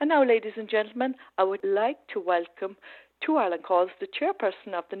now, ladies and gentlemen, I would like to welcome to Ireland Calls the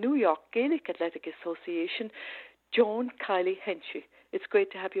chairperson of the New York Gaelic Athletic Association, Joan Kiely Henchy. It's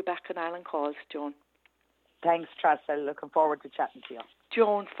great to have you back on Ireland Calls, Joan. Thanks, Trustee. Looking forward to chatting to you.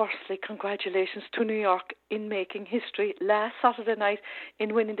 Joan, firstly, congratulations to New York in making history last Saturday night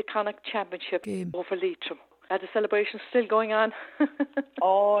in winning the Connaught Championship over Leitrim. Are the celebrations still going on?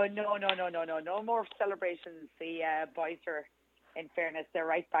 Oh, no. No more celebrations. The boys are, in fairness, they're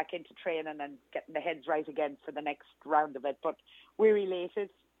right back into training and getting the heads right again for the next round of it. But we're elated.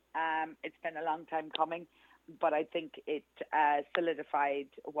 It's been a long time coming, but I think it solidified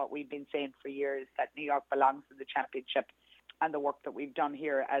what we've been saying for years, that New York belongs in the championship, and the work that we've done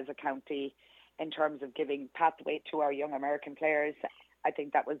here as a county in terms of giving pathway to our young American players. I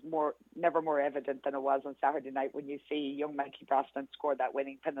think that was never more evident than it was on Saturday night when you see young Mikey Brosnan score that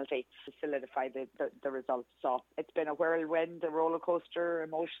winning penalty to solidify the results. So it's been a whirlwind, a roller coaster,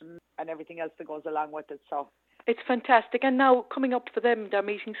 emotion, and everything else that goes along with it. So it's fantastic. And now coming up for them, they're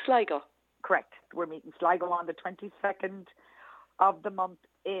meeting Sligo. Correct. We're meeting Sligo on the 22nd of the month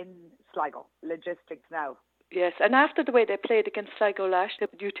in Sligo. Logistics now. Yes, and after the way they played against Sligo last year,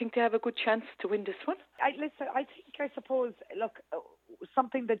 do you think they have a good chance to win this one? I suppose, look,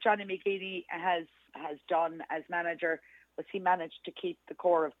 something that Johnny McGeady has done as manager was he managed to keep the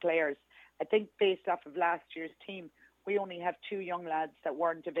core of players. I think based off of last year's team, we only have 2 young lads that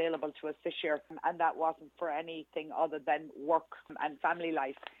weren't available to us this year, and that wasn't for anything other than work and family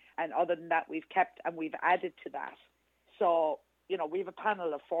life. And other than that, we've kept and we've added to that. So, we have a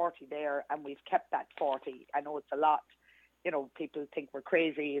panel of 40 there, and we've kept that 40. I know it's a lot. People think we're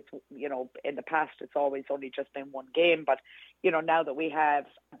crazy. It's, in the past, it's always only just been one game. But, now that we have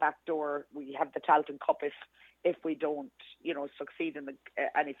a backdoor, we have the Talton Cup if we don't, succeed in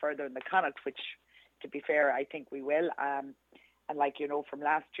any further in the Connaught, which, to be fair, I think we will. And like from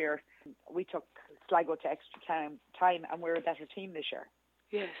last year, we took Sligo to extra time, and we're a better team this year.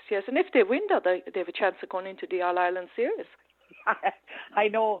 Yes. And if they win, though, they have a chance of going into the All-Ireland Series. I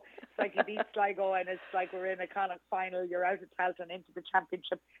know. It's like you beat Sligo and it's like we're in a Connaught final. You're out of Talton into the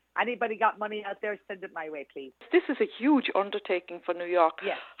championship. Anybody got money out there, send it my way, please. This is a huge undertaking for New York.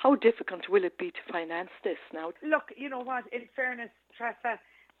 Yes. How difficult will it be to finance this now? Look, you know what? In fairness, Tressa,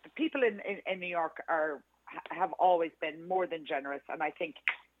 the people in New York have always been more than generous, and I think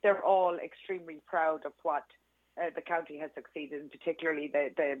they're all extremely proud of what the county has succeeded, and particularly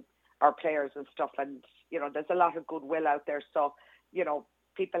our players and stuff. And there's a lot of goodwill out there. So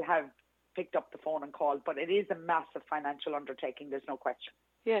people have picked up the phone and called, but it is a massive financial undertaking. There's no question.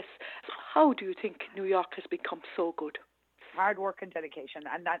 Yes. How do you think New York has become so good? Hard work and dedication,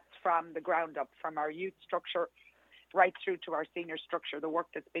 and that's from the ground up, from our youth structure right through to our senior structure. The work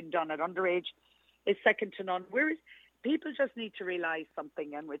that's been done at underage is second to none. People just need to realise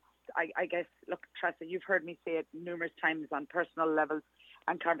something, and I guess, look, Tressa, you've heard me say it numerous times on personal levels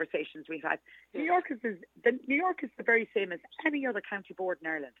and conversations we've had. Yes. New York is the very same as any other county board in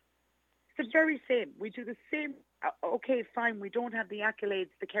Ireland. It's the very same. We do the same. Okay, fine. We don't have the accolades,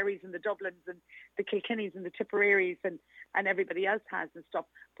 the Kerrys and the Dublins and the Kilkennys and the Tipperaries and everybody else has and stuff.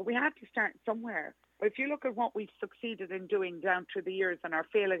 But we have to start somewhere. But if you look at what we've succeeded in doing down through the years and our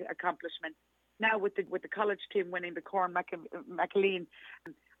failed accomplishments, now with the college team winning the Corn McAleen,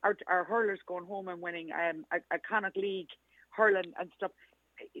 our hurlers going home and winning a Connaught League hurling and stuff,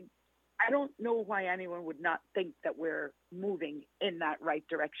 I don't know why anyone would not think that we're moving in that right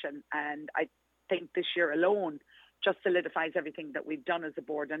direction. And I think this year alone just solidifies everything that we've done as a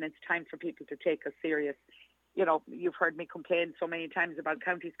board, and it's time for people to take us serious. You've heard me complain so many times about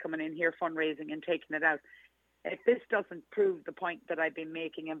counties coming in here, fundraising and taking it out. If this doesn't prove the point that I've been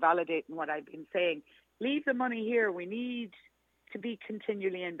making and validating what I've been saying, leave the money here. We need to be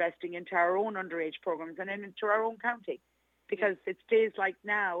continually investing into our own underage programs and into our own county, because it's days like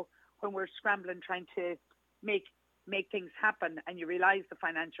now when we're scrambling trying to make things happen, and you realise the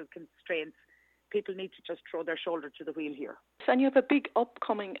financial constraints. People need to just throw their shoulder to the wheel here. And you have a big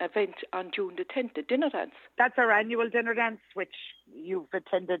upcoming event on June the 10th, the dinner dance. That's our annual dinner dance, which you've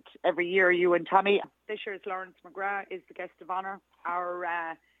attended every year, you and Tommy. This year's Lawrence McGrath is the guest of honour.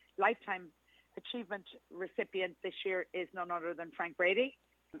 Our lifetime achievement recipient this year is none other than Frank Brady.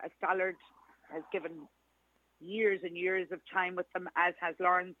 A Stallard has given years and years of time with them, as has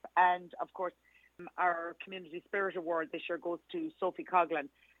Lawrence. And, of course, our Community Spirit Award this year goes to Sophie Coughlin.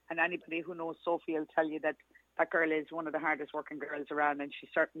 And anybody who knows Sophie will tell you that girl is one of the hardest working girls around, and she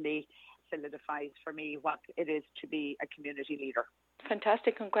certainly solidifies for me what it is to be a community leader.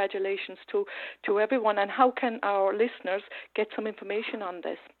 Fantastic. Congratulations to everyone. And how can our listeners get some information on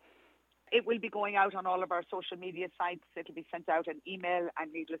this? It will be going out on all of our social media sites. It'll be sent out an email,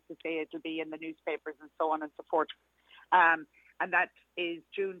 and needless to say, it'll be in the newspapers and so on and so forth. And that is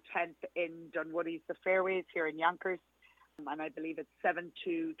June 10th in Dunwoody's, the Fairways here in Yonkers. And I believe it's 7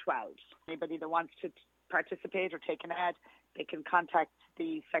 to 12. Anybody that wants to participate or take an ad, they can contact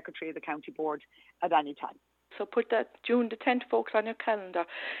the Secretary of the County Board at any time. So put that June the 10th, folks, on your calendar.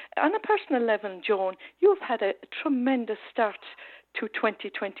 On a personal level, Joan, you've had a tremendous start to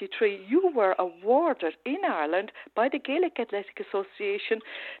 2023. You were awarded in Ireland by the Gaelic Athletic Association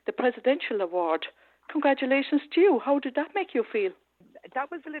the Presidential Award. Congratulations to you. How did that make you feel? That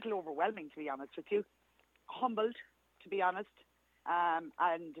was a little overwhelming, to be honest with you. Humbled, to be honest,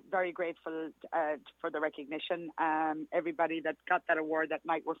 and very grateful for the recognition. Everybody that got that award that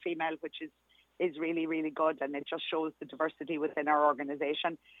night were female, which is really, really good, and it just shows the diversity within our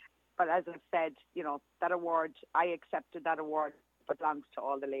organisation. But as I said, that award, I accepted that award, belongs to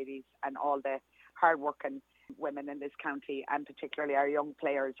all the ladies and all the hard-working women in this county, and particularly our young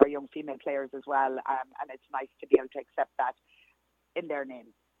players, our young female players as well. And it's nice to be able to accept that in their name.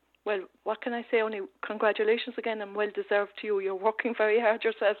 Well, what can I say? Only congratulations again, and well deserved to you. You're working very hard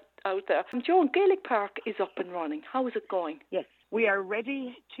yourself out there. And Joan, Gaelic Park is up and running. How is it going? Yes, we are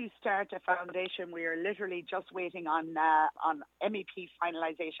ready to start a foundation. We are literally just waiting on MEP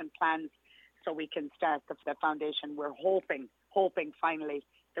finalisation plans so we can start the foundation. We're hoping finally.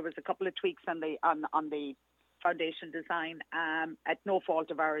 There was a couple of tweaks on the foundation design at no fault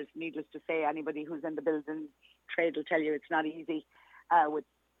of ours. Needless to say, anybody who's in the building trade will tell you it's not easy with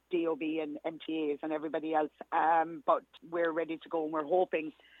DOB and MTAs and everybody else. But we're ready to go, and we're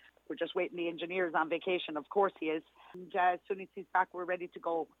hoping. We're just waiting. The engineer's on vacation, of course he is. And as soon as he's back, we're ready to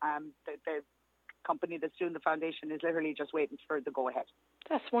go. The company that's doing the foundation is literally just waiting for the go-ahead.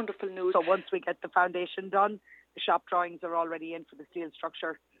 That's wonderful news. So once we get the foundation done, the shop drawings are already in for the steel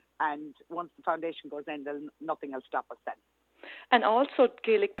structure, and once the foundation goes in, then nothing will stop us then. And also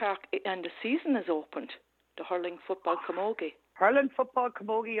Gaelic Park, and the season is opened. The hurling, football, camogie. Hurling, football,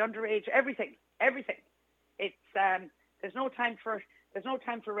 camogie, underage, everything. It's there's no time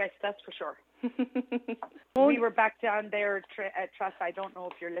for rest, that's for sure. We were back down there at Trust. I don't know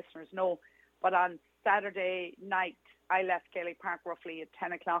if your listeners know, but on Saturday night, I left Gaelic Park roughly at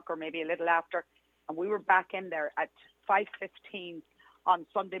 10 o'clock or maybe a little after, and we were back in there at 5:15 on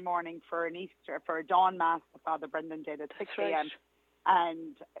Sunday morning for a dawn mass that Father Brendan did at 6 a.m. Right.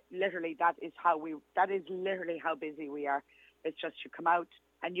 And literally that is literally how busy we are. It's just you come out,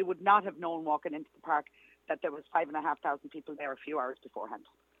 and you would not have known walking into the park that there was 5,500 people there a few hours beforehand.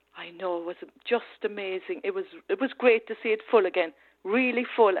 I know, it was just amazing. It was great to see it full again. Really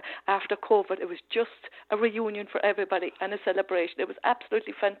full after COVID. It was just a reunion for everybody and a celebration. It was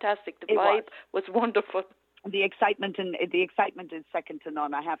absolutely fantastic. The vibe was wonderful. The excitement is second to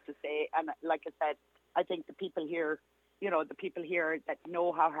none, I have to say. And like I said, I think the people here that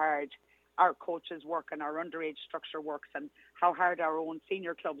know how hard our coaches work and our underage structure works, and how hard our own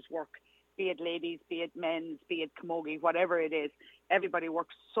senior clubs work, be it ladies, be it men's, be it camogie, whatever it is, everybody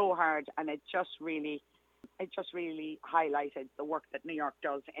works so hard, and it just really highlighted the work that New York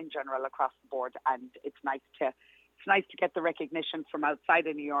does in general across the board. And it's nice to get the recognition from outside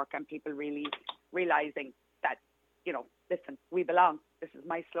of New York, and people really realizing that, listen, we belong. This is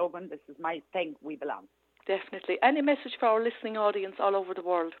my slogan. This is my thing. We belong. Definitely. Any message for our listening audience all over the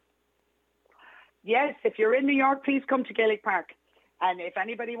world? Yes, if you're in New York, please come to Gaelic Park. And if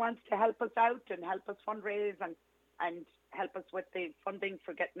anybody wants to help us out and help us fundraise and help us with the funding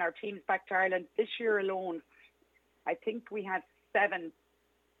for getting our teams back to Ireland, this year alone, I think we have 7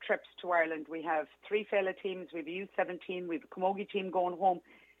 trips to Ireland. We have 3 Fela teams, we have a U17, we have a camogie team going home.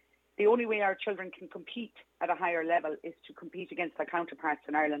 The only way our children can compete at a higher level is to compete against their counterparts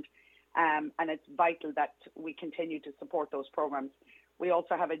in Ireland. And it's vital that we continue to support those programs. We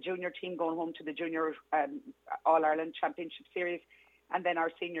also have a junior team going home to the Junior All-Ireland Championship Series. And then our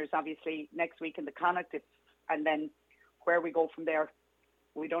seniors, obviously, next week in the Connaught. And then where we go from there,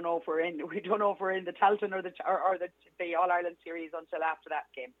 we don't know if we're in the Talton or the All-Ireland Series until after that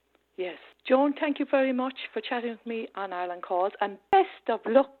game. Yes. Joan, thank you very much for chatting with me on Ireland Calls, and best of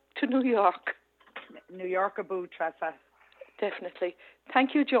luck to New York. New York aboo, Tressa. Definitely.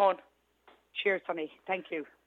 Thank you, Joan. Cheers, honey. Thank you.